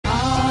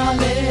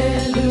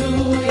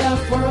Hallelujah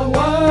for a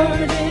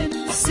word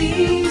in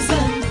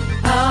season.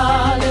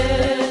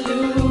 Hallelujah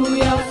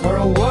for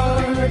a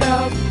word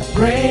of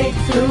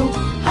breakthrough.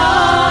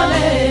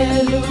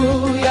 Hallelujah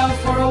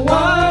for a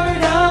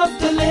word of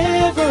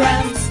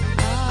deliverance.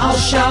 I'll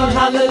shout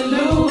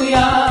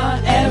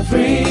hallelujah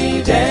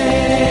every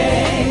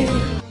day.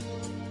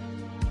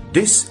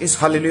 This is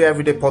Hallelujah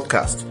Everyday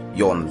Podcast,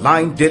 your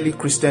online daily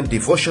Christian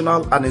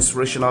devotional and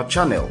inspirational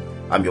channel.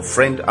 I'm your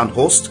friend and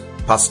host,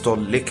 Pastor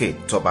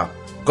Leke Toba.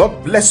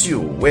 God bless you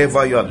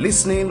wherever you are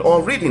listening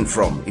or reading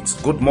from. It's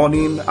good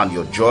morning and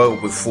your joy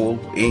will be full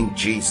in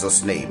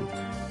Jesus' name.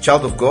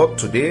 Child of God,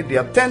 today there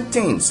are 10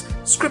 things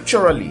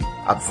scripturally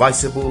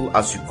advisable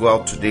as you go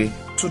out today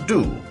to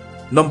do.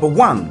 Number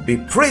 1, be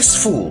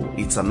praiseful.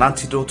 It's an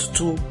antidote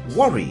to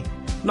worry.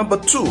 Number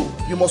 2,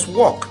 you must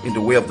walk in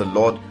the way of the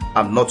Lord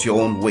and not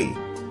your own way.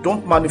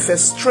 Don't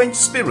manifest strange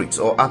spirits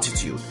or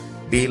attitude.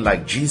 Be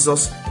like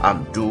Jesus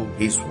and do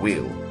His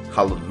will.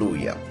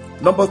 Hallelujah.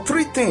 Number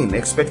 3 thing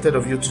expected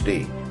of you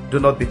today. Do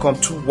not become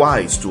too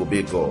wise to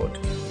obey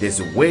God. There's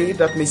a way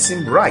that may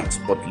seem right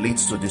but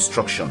leads to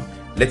destruction.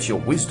 Let your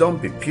wisdom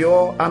be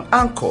pure and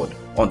anchored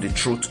on the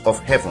truth of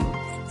heaven.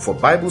 For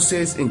Bible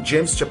says in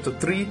James chapter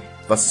 3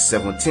 verses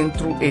 17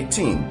 through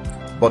 18,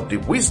 but the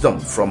wisdom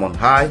from on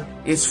high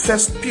is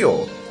first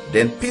pure,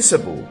 then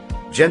peaceable,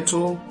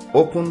 gentle,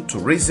 open to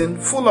reason,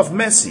 full of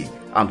mercy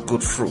and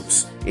good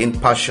fruits,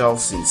 impartial,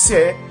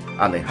 sincere,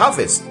 and a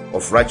harvest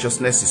of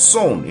righteousness is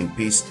sown in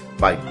peace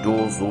by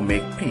those who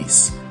make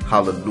peace.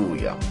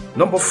 Hallelujah.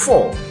 Number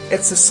 4,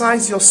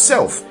 exercise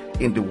yourself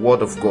in the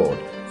Word of God.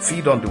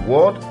 Feed on the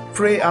Word,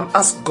 pray and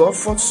ask God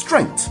for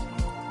strength.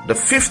 The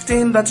 5th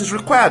thing that is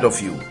required of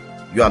you,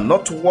 you are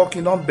not to walk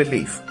in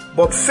unbelief,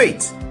 but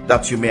faith,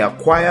 that you may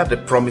acquire the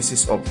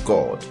promises of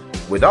God.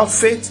 Without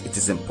faith, it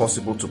is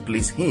impossible to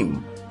please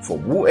Him. For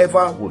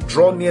whoever will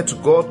draw near to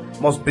God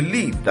must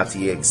believe that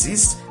He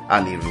exists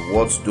and He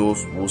rewards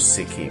those who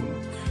seek Him.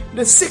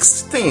 The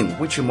 6th thing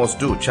which you must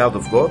do, child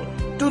of God,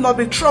 do not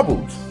be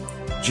troubled.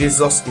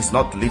 Jesus is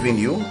not leaving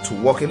you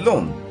to walk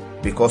alone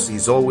because He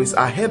is always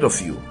ahead of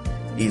you.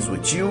 He is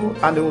with you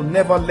and He will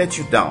never let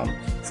you down.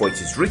 For it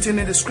is written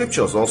in the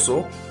scriptures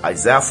also,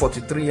 Isaiah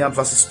 43 and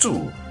verses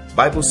 2.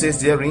 Bible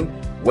says therein,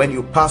 when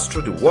you pass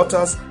through the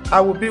waters,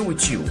 I will be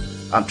with you,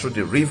 and through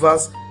the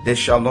rivers, they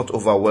shall not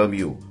overwhelm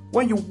you.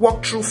 When you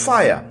walk through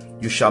fire,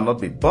 you shall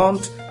not be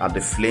burnt, and the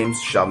flames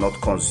shall not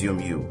consume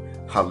you.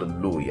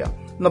 Hallelujah.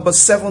 Number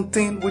 7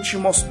 thing which you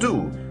must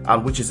do,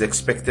 and which is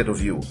expected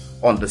of you.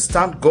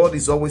 Understand God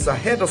is always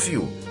ahead of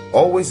you,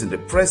 always in the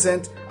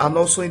present and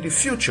also in the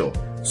future.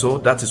 So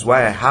that is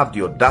why I have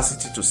the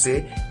audacity to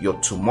say your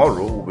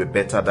tomorrow will be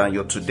better than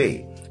your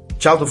today.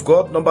 Child of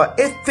God, number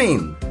 8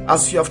 thing,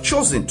 as you have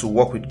chosen to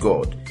walk with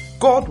God,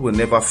 God will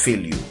never fail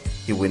you.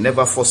 He will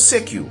never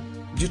forsake you.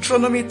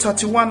 Deuteronomy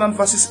 31 and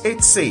verses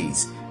 8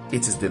 says,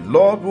 it is the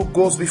Lord who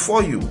goes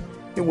before you.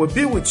 He will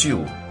be with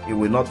you. He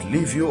will not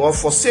leave you or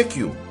forsake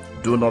you.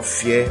 Do not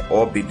fear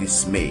or be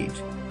dismayed.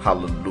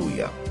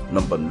 Hallelujah.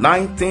 Number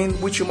 9 thing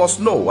which you must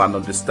know and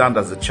understand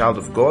as a child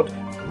of God,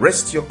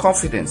 rest your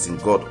confidence in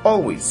God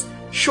always.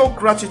 Show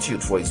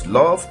gratitude for His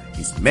love,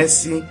 His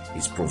mercy,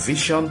 His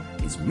provision,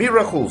 His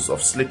miracles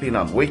of sleeping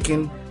and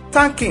waking.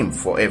 Thank Him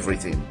for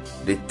everything.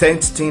 The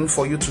 10th thing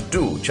for you to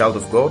do, child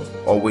of God,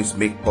 always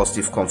make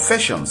positive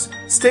confessions.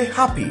 Stay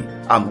happy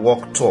and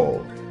walk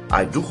tall.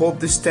 I do hope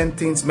these 10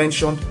 things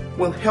mentioned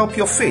will help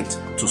your faith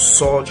to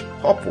surge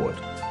upward.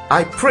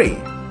 I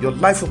pray your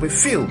life will be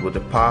filled with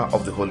the power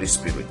of the Holy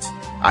Spirit.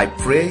 I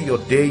pray your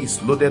day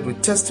is loaded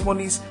with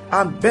testimonies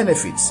and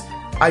benefits.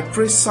 I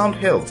pray sound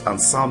health and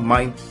sound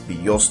mind be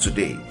yours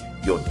today.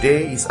 Your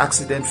day is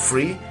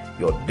accident-free.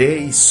 Your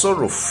day is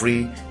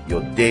sorrow-free.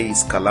 Your day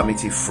is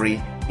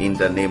calamity-free in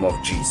the name of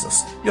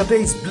Jesus. Your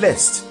day is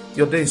blessed.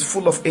 Your day is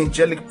full of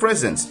angelic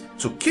presence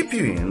to keep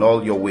you in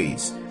all your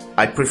ways.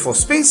 I pray for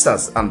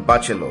spinsters and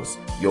bachelors.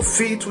 Your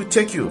feet will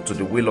take you to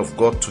the will of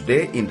God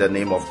today in the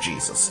name of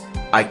Jesus.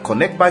 I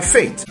connect by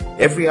faith.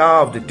 Every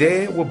hour of the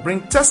day will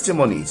bring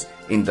testimonies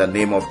in the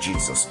name of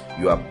Jesus.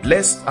 You are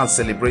blessed and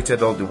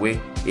celebrated all the way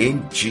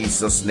in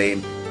Jesus'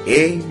 name.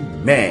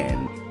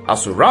 Amen.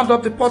 As we round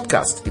up the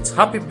podcast, it's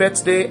happy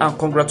birthday and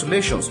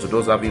congratulations to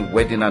those having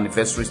wedding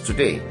anniversaries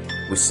today.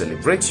 We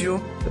celebrate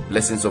you. The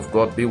blessings of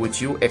God be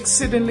with you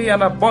exceedingly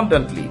and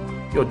abundantly.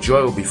 Your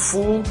joy will be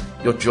full.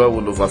 Your joy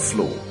will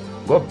overflow.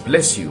 God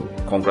bless you.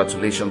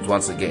 Congratulations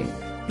once again.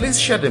 Please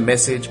share the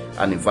message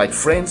and invite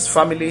friends,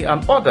 family,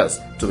 and others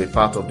to be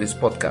part of this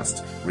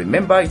podcast.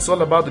 Remember, it's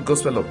all about the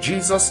gospel of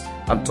Jesus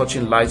and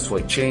touching lives for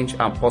a change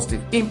and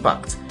positive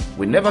impact.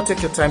 We never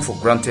take your time for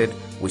granted.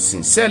 We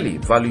sincerely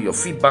value your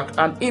feedback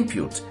and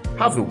input.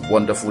 Have a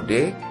wonderful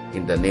day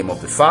in the name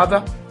of the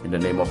Father, in the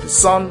name of the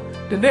Son,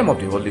 the name of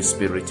the Holy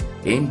Spirit.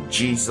 In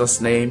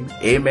Jesus' name,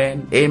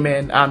 amen,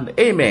 amen, and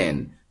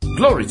amen.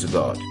 Glory to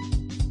God.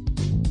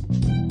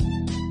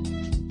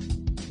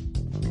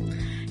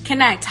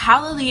 Connect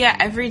Hallelujah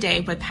every day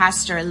with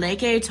Pastor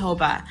Leke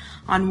Toba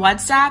on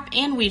WhatsApp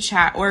and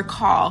WeChat or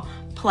call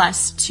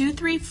plus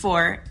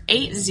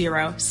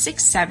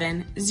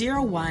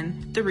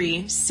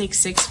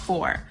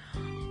 234-8067-01-3664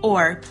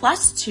 or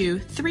plus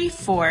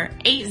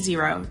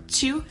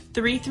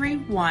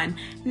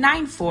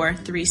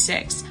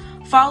 234-802331-9436.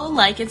 Follow,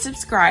 like, and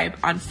subscribe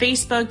on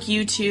Facebook,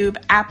 YouTube,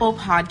 Apple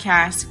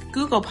Podcasts,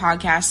 Google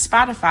Podcasts,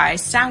 Spotify,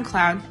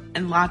 SoundCloud,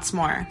 and lots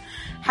more.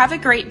 Have a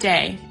great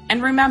day,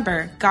 and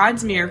remember,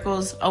 God's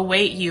miracles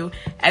await you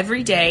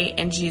every day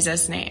in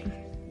Jesus' name.